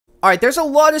Alright, there's a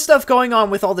lot of stuff going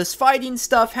on with all this fighting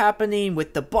stuff happening,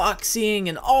 with the boxing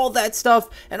and all that stuff,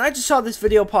 and I just saw this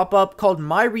video pop up called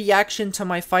My Reaction to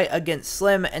My Fight Against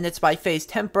Slim, and it's by Faze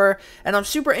Temperrr, and I'm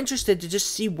super interested to just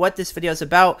see what this video is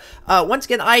about. Once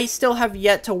again, I still have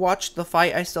yet to watch the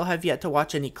fight. I still have yet to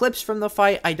watch any clips from the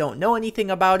fight. I don't know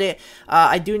anything about it.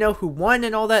 I do know who won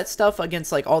and all that stuff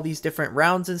against like all these different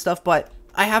rounds and stuff, but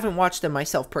I haven't watched them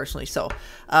myself personally, so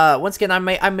once again,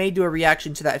 I may do a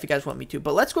reaction to that if you guys want me to.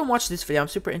 But let's go and watch this video. I'm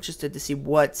super interested to see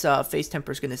what Faze Temperrr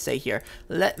is going to say here.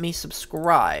 Let me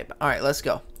subscribe. All right, let's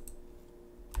go.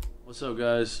 What's up,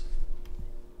 guys?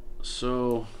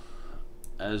 So,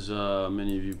 as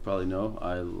many of you probably know,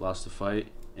 I lost the fight,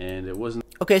 and it wasn't.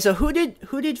 Okay, so who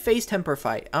did Faze Temperrr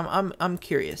fight? I'm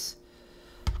curious.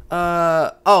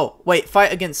 Oh wait,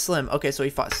 fight against Slim. Okay, so he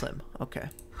fought Slim. Okay.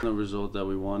 The result that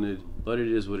we wanted, but it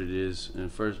is what it is.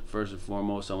 And first and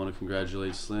foremost, I want to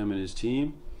congratulate Slim and his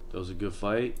team. That was a good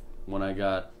fight. When I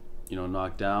got,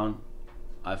 knocked down,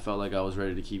 I felt like I was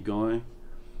ready to keep going.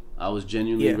 I was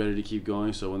genuinely ready to keep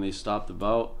going. So when they stopped the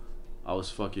bout, I was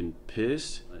fucking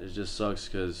pissed. It just sucks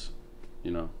because,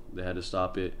 they had to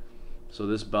stop it. So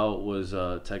this bout was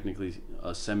technically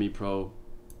a semi-pro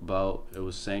bout. It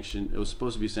was sanctioned. It was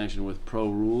supposed to be sanctioned with pro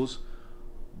rules,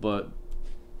 but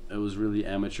it was really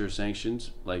amateur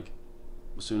sanctions. Like,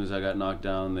 as soon as I got knocked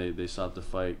down, they stopped the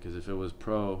fight, because if it was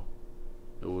pro,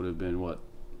 it would have been what,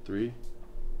 three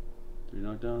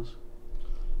knockdowns.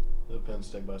 It depends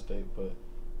state by state, but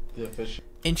the official.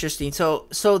 Interesting.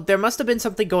 So there must have been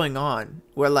something going on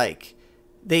where like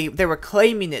they were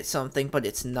claiming it's something, but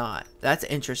it's not. That's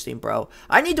interesting, bro.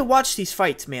 I need to watch these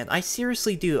fights, man. I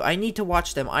seriously do. I need to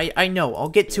watch them. I know. I'll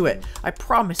get to it. I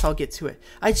promise I'll get to it.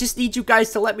 I just need you guys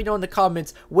to let me know in the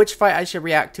comments which fight I should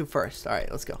react to first. All right,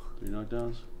 let's go. 3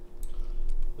 knockdowns?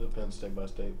 It depends state by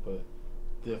state, but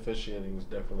the officiating is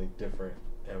definitely different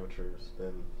amateurs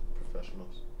than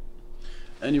professionals.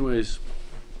 Anyways,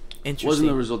 wasn't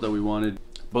the result that we wanted.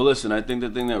 But listen, I think the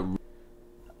thing that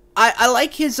I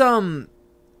like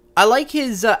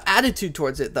his attitude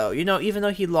towards it, though. Even though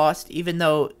he lost, even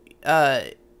though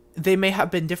they may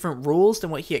have been different rules than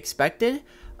what he expected,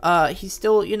 he's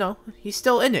still, he's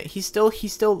still in it. He's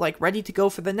still like ready to go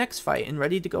for the next fight and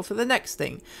ready to go for the next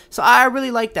thing. So I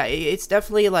really like that. It's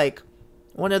definitely like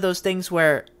one of those things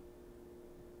where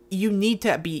you need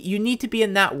to be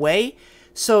in that way,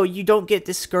 so you don't get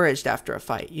discouraged after a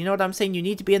fight. You know what I'm saying? You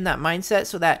need to be in that mindset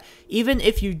so that even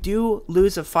if you do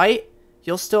lose a fight,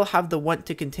 you'll still have the want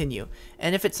to continue.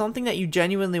 And if it's something that you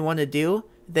genuinely want to do,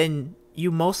 then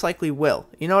you most likely will.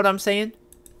 You know what I'm saying?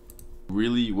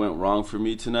 really went wrong for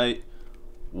me tonight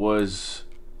was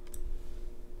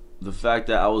the fact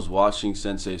that I was watching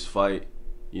Sensei's fight,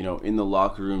 in the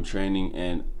locker room training,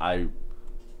 and I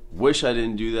wish I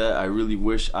didn't do that. I really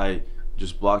wish I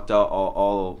just blocked out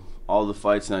all the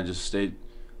fights, and I just stayed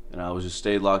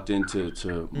locked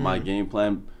into my game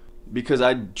plan, because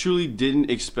I truly didn't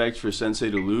expect for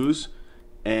Sensei to lose,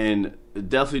 and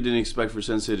definitely didn't expect for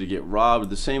Sensei to get robbed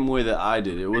the same way that I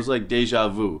did. It was like deja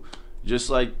vu. Just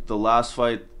like the last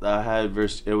fight that I had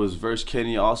versus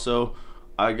Kenny also,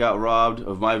 I got robbed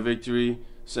of my victory.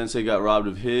 Sensei got robbed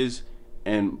of his.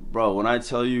 And bro, when I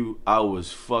tell you I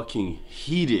was fucking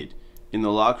heated in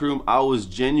the locker room, I was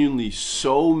genuinely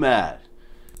so mad.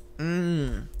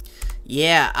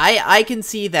 Yeah, I can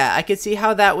see that. I can see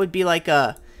how that would be like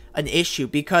an issue,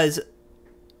 because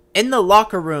in the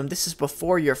locker room, this is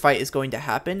before your fight is going to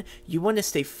happen. You want to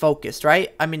stay focused,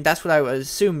 right? I mean, that's what I would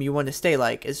assume you want to stay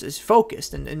like, is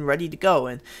focused and ready to go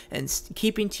and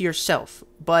keeping to yourself.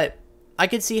 But I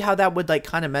could see how that would like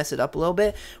kind of mess it up a little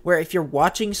bit, where if you're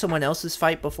watching someone else's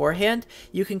fight beforehand,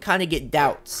 you can kind of get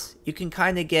doubts. You can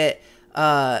kind of get,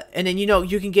 and then,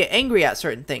 you can get angry at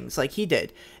certain things like he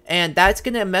did. And that's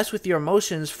going to mess with your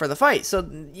emotions for the fight. So,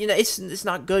 it's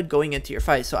not good going into your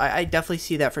fight. So I definitely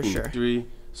see that for sure.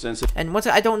 Sensei. And once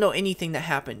I don't know anything that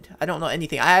happened. I don't know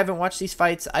anything. I haven't watched these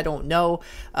fights. I don't know.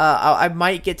 I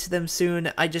might get to them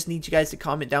soon. I just need you guys to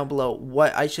comment down below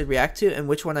what I should react to and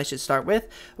which one I should start with.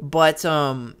 But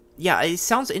yeah, it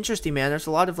sounds interesting, man. There's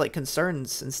a lot of like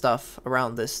concerns and stuff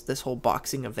around this whole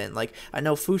boxing event. Like, I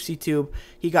know FouseyTube,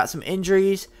 he got some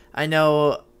injuries. I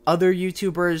know other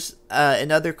YouTubers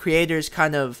and other creators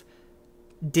kind of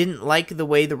didn't like the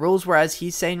way the rules were, as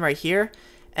he's saying right here.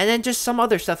 And then just some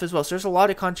other stuff as well. So there's a lot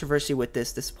of controversy with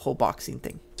this whole boxing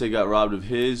thing. They got robbed of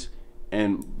his,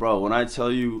 and bro, when I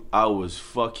tell you I was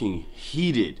fucking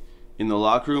heated in the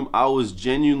locker room, I was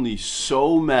genuinely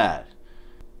so mad.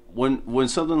 When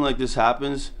something like this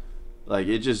happens, like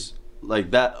it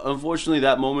like that, unfortunately,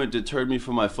 that moment deterred me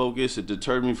from my focus. It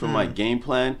deterred me from my game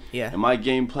plan. Yeah. And my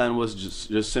game plan was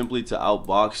just simply to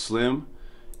outbox Slim,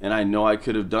 and I know I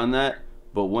could have done that.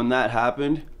 But when that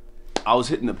happened, I was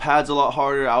hitting the pads a lot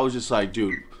harder. I was just like,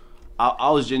 dude, I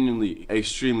was genuinely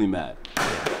extremely mad.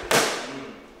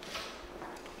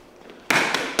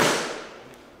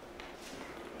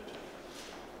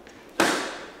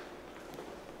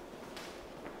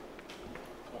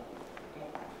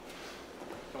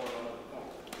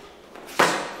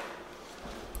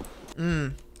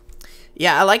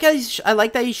 Yeah, I like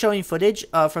that he's showing footage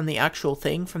from the actual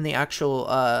thing, from the actual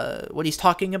what he's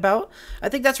talking about. I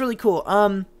think that's really cool.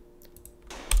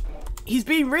 He's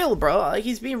being real, bro. Like,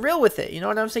 he's being real with it. You know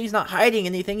what I'm saying? He's not hiding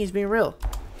anything. He's being real.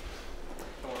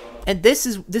 And this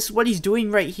is what he's doing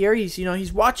right here. He's, you know,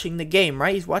 he's watching the game,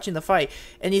 right? He's watching the fight,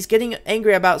 and he's getting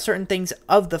angry about certain things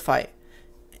of the fight.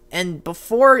 And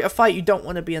before a fight, you don't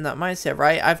want to be in that mindset,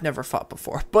 right? I've never fought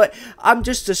before, but I'm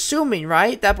just assuming,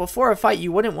 right, that before a fight, you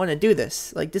wouldn't want to do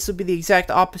this. Like, this would be the exact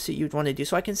opposite you'd want to do.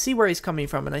 So I can see where he's coming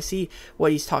from, and I see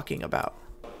what he's talking about.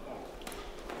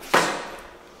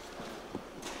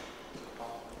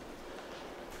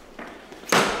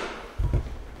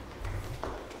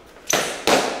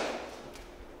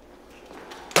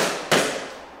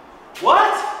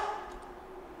 What?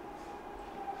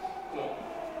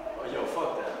 Oh, yo,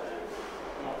 fuck that, man.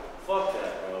 Fuck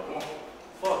that, bro.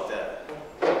 Fuck that.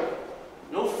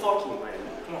 No fucking way,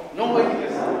 man. No way he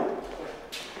gets out of here.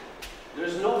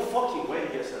 There's no fucking way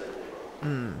he gets out of here,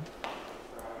 bro.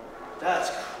 That's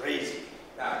crazy.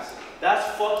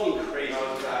 That's fucking crazy.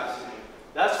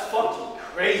 That's fucking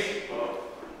crazy, bro.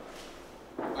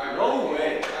 No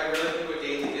way. I really think what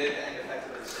Daly did and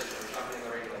affected the decision of jumping in the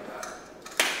ring like that.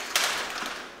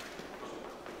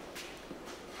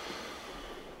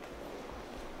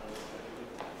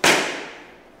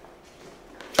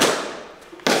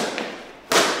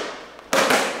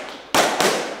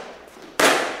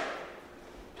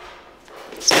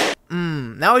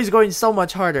 Now he's going so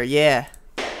much harder, yeah.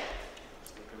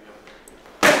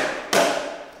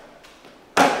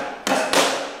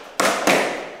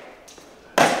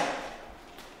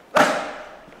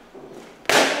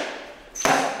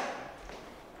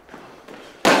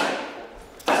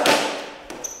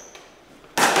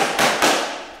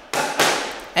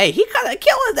 Hey, he kinda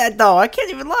killing that though, I can't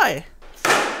even lie.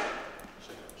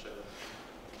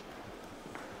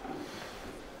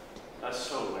 That's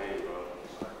so lame, bro.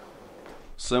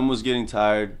 Slim was getting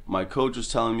tired. My coach was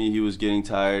telling me he was getting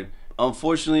tired.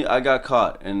 Unfortunately, I got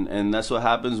caught, and that's what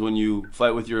happens when you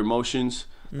fight with your emotions.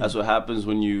 That's what happens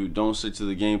when you don't stick to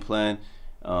the game plan.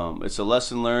 It's a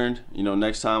lesson learned. You know,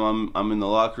 next time I'm in the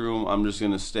locker room, I'm just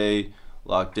gonna stay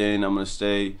locked in. I'm gonna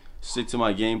stick to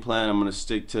my game plan. I'm gonna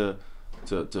stick to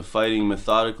fighting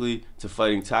methodically, to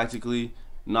fighting tactically,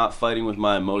 not fighting with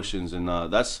my emotions. And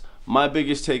that's my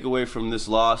biggest takeaway from this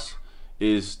loss,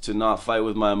 is to not fight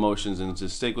with my emotions and to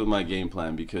stick with my game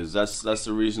plan, because that's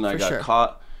the reason I got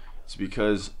caught. It's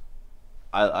because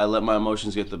I let my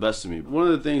emotions get the best of me. One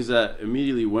of the things that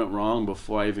immediately went wrong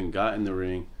before I even got in the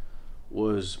ring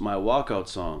was my walkout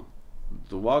song.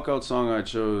 The walkout song I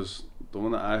chose, the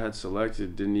one that I had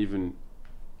selected, didn't even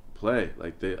play.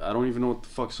 Like, I don't even know what the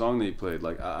fuck song they played.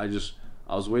 Like, I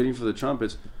was waiting for the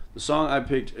trumpets. The song I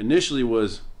picked initially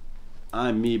was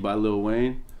 "I'm Me" by Lil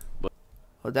Wayne.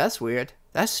 Oh, that's weird.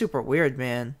 That's super weird,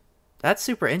 man. That's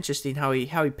super interesting how he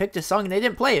picked a song and they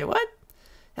didn't play it. What?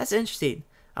 That's interesting.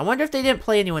 I wonder if they didn't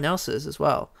play anyone else's as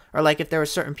well, or like if there were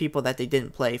certain people that they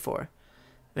didn't play for.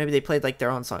 Maybe they played like their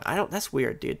own song. That's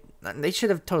weird, dude. They should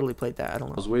have totally played that. I don't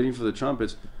know. I was waiting for the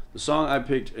trumpets. The song I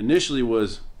picked initially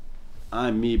was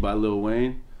 "I'm Me" by Lil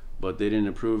Wayne, but they didn't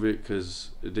approve it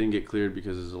because it didn't get cleared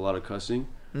because there's a lot of cussing.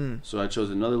 So I chose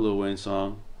another Lil Wayne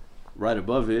song right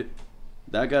above it.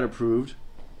 That got approved.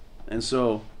 And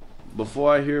so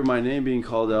before I hear my name being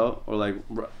called out, or like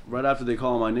right after they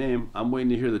call my name, I'm waiting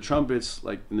to hear the trumpets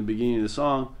like in the beginning of the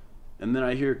song, and then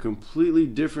I hear a completely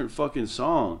different fucking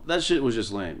song. That shit was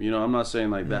just lame. You know, I'm not saying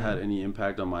like that had any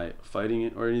impact on my fighting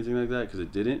it or anything like that, because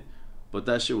it didn't. But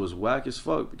that shit was whack as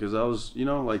fuck, because I was, you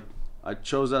know, like, I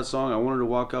chose that song. I wanted to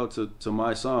walk out to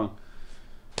my song,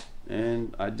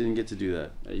 and I didn't get to do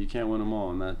that. You can't win them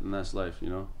all, and that's life, you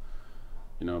know.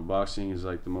 You know, boxing is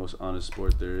like the most honest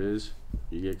sport there is.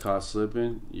 You get caught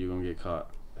slipping, you're gonna get caught.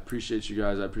 I appreciate you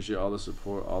guys. I appreciate all the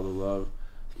support, all the love.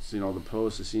 Seeing all the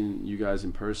posts, seeing you guys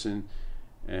in person,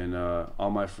 and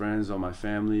all my friends, all my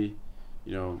family,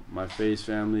 you know, my Faze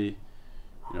family,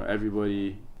 you know,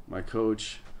 everybody, my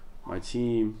coach, my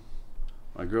team,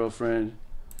 my girlfriend.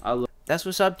 I love That's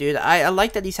what's up, dude. I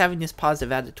like that he's having this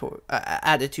positive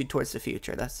attitude towards the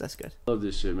future. That's good. Love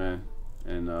this shit, man,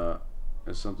 and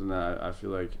it's something that I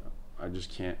feel like I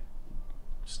just can't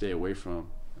stay away from.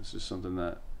 It's just something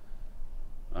that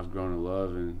I've grown to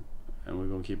love, and we're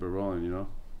gonna keep it rolling, you know.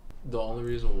 The only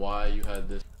reason why you had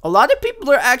this. A lot of people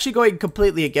are actually going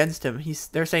completely against him.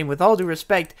 They're saying, with all due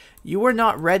respect, you were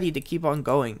not ready to keep on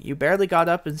going. You barely got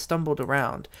up and stumbled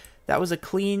around. That was a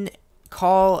clean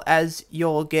call, as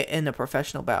you'll get in a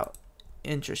professional bout.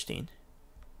 Interesting.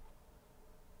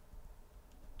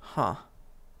 Huh.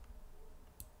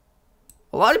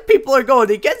 A lot of people are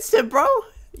going against him, bro.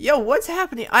 Yo, what's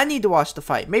happening? I need to watch the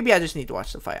fight. Maybe I just need to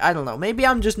watch the fight. I don't know. Maybe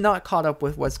I'm just not caught up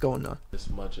with what's going on. This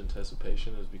much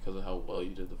anticipation is because of how well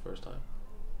you did the first time.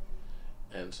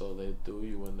 And so they threw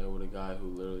you in there with a guy who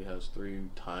literally has 3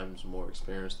 times more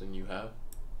experience than you have.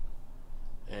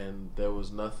 And there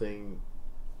was nothing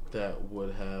that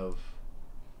would have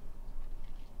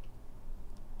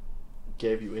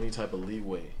gave you any type of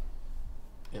leeway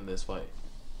in this fight.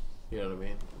 You know what I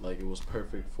mean? Like, it was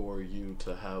perfect for you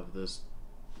to have this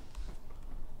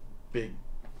big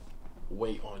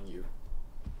weight on you.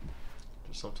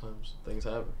 Just sometimes things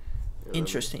happen. You know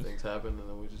Interesting. what I mean? Things happen, and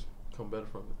then we just come better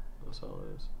from it. That's how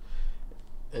it is.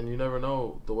 And you never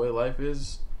know the way life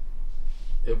is.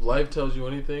 If life tells you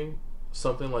anything,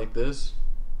 something like this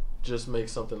just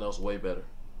makes something else way better.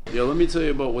 Yo, let me tell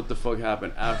you about what the fuck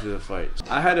happened after the fight.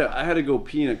 I had to go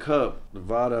pee in a cup.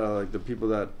 Nevada, like the people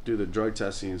that do the drug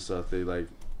testing and stuff,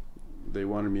 they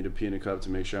wanted me to pee in a cup to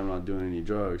make sure I'm not doing any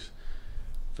drugs.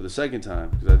 For the second time,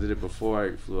 because I did it before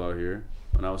I flew out here.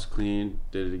 When I was clean,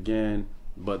 did it again.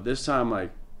 But this time,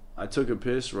 like, I took a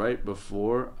piss right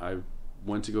before I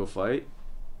went to go fight.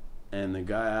 And the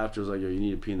guy after was like, yo, you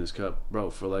need to pee in this cup. Bro,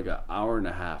 for like an hour and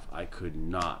a half, I could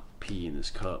not pee in this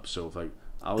cup. So, if, like,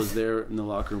 I was there in the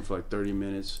locker room for like 30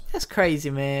 minutes. That's crazy,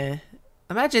 man.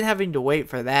 Imagine having to wait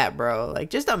for that, bro. Like,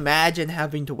 just imagine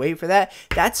having to wait for that.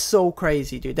 That's so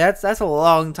crazy, dude. That's a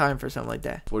long time for something like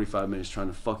that. 45 minutes trying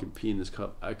to fucking pee in this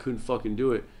cup. I couldn't fucking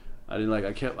do it. I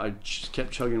just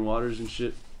kept chugging waters and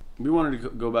shit. We wanted to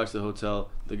go back to the hotel.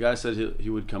 The guy said he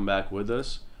would come back with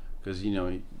us because, you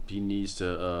know, he needs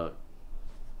to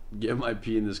get my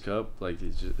pee in this cup. Like,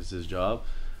 it's his job.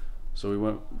 So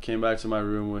we came back to my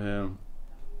room with him.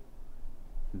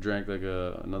 Drank like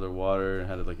another water and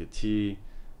had like a tea,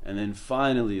 and then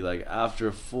finally, like after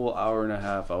a full hour and a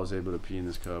half, I was able to pee in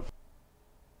this cup.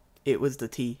 It was the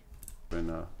tea.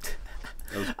 And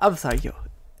I'm sorry, yo.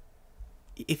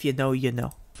 If you know, you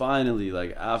know. Finally,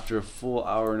 like after a full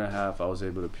hour and a half, I was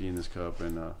able to pee in this cup,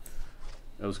 and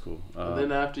it was cool. And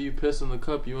then after you piss in the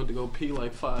cup, you went to go pee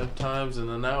like 5 times in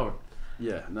an hour.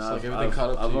 Yeah, no, like everything caught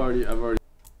up to I've you. already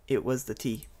It was the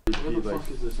tea. peed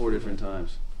like 4 different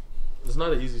times. It's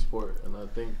not an easy sport, and I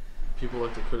think people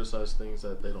like to criticize things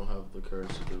that they don't have the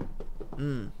courage to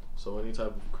do. So any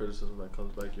type of criticism that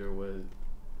comes back your way,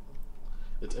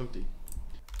 it's empty.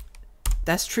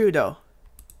 That's true, though.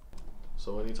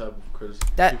 So any type of criticism,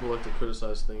 people like to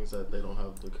criticize things that they don't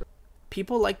have the courage.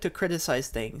 People like to criticize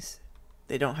things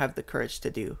they don't have the courage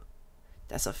to do.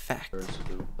 That's a fact.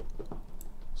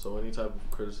 So any type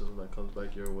of criticism that comes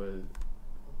back your way,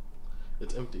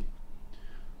 it's empty.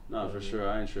 Nah, for sure,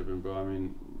 I ain't tripping, bro. I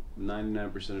mean,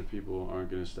 99% of people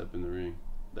aren't gonna step in the ring.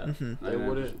 They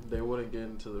wouldn't get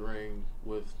into the ring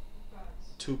with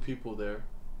 2 people there,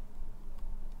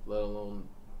 let alone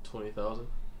 20,000.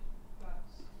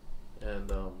 And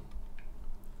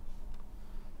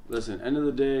listen, end of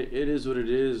the day, it is what it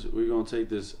is. We're gonna take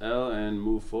this L and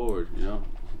move forward. You know,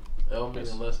 L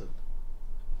means a lesson.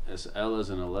 It's L as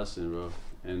in a lesson, bro.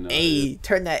 And hey,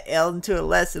 turn that L into a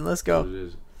lesson. Let's go. It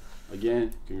is.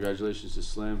 Again, congratulations to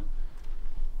Slim.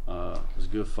 It was a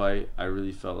good fight. I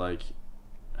really felt like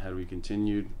had we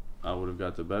continued, I would have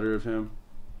got the better of him.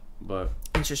 But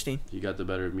interesting, he got the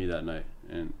better of me that night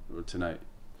or tonight.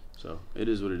 So it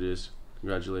is what it is.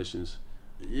 Congratulations.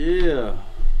 Yeah.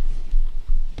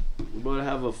 We're about to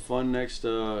have a fun next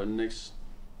how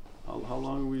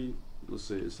long are we? Let's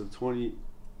see. It's the 20.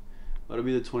 That'll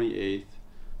be the 28th.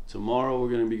 Tomorrow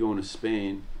we're gonna be going to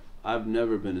Spain. I've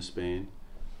never been to Spain.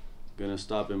 Gonna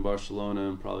stop in Barcelona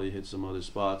and probably hit some other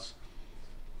spots.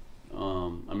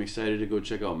 I'm excited to go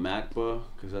check out Macba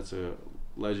because that's a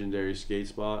legendary skate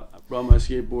spot. I brought my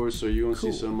skateboard, so you're gonna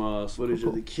see some footage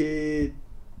of the kid.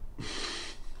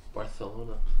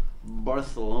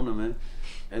 Barcelona, man.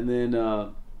 And then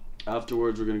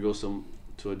afterwards, we're gonna go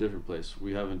to a different place.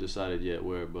 We haven't decided yet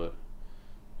where, but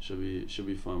should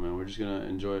be fun, man. We're just gonna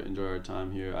enjoy our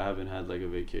time here. I haven't had like a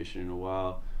vacation in a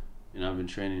while, and I've been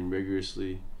training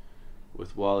rigorously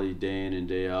with Wally day in and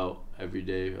day out every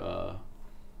day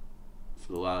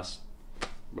for the last,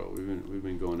 bro, we've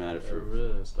been going at it It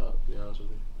really didn't stop, to be honest with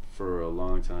you. for a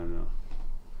long time now.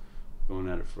 Going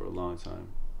at it for a long time.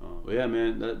 But yeah,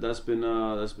 man, that's been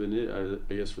it.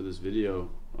 I guess for this video,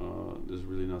 there's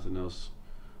really nothing else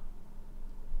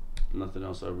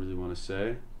I really want to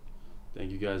say.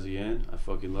 Thank you guys again. I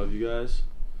fucking love you guys,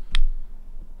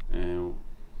 and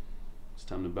it's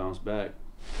time to bounce back.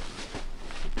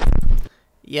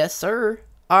 Yes, sir.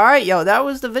 Alright, yo, that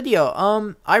was the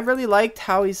video. I really liked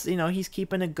how he's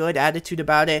keeping a good attitude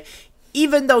about it.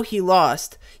 Even though he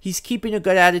lost, he's keeping a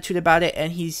good attitude about it,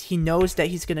 and he knows that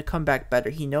he's gonna come back better.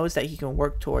 He knows that he can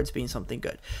work towards being something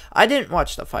good. I didn't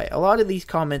watch the fight. A lot of these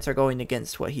comments are going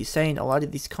against what he's saying. A lot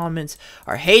of these comments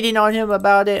are hating on him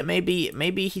about it.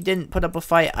 Maybe he didn't put up a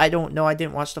fight. I don't know. I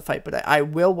didn't watch the fight, but I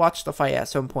will watch the fight at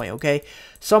some point, okay?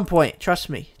 Some point. Trust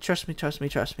me. Trust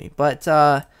me. But,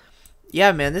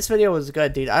 yeah, man, this video was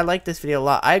good, dude. I like this video a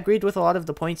lot. I agreed with a lot of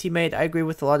the points he made. I agree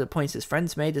with a lot of the points his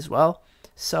friends made as well.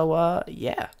 So,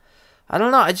 yeah. I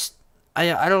don't know.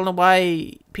 I don't know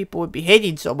why people would be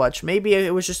hating so much. Maybe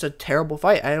it was just a terrible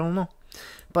fight. I don't know.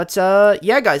 But,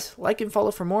 yeah, guys. Like and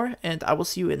follow for more, and I will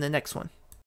see you in the next one.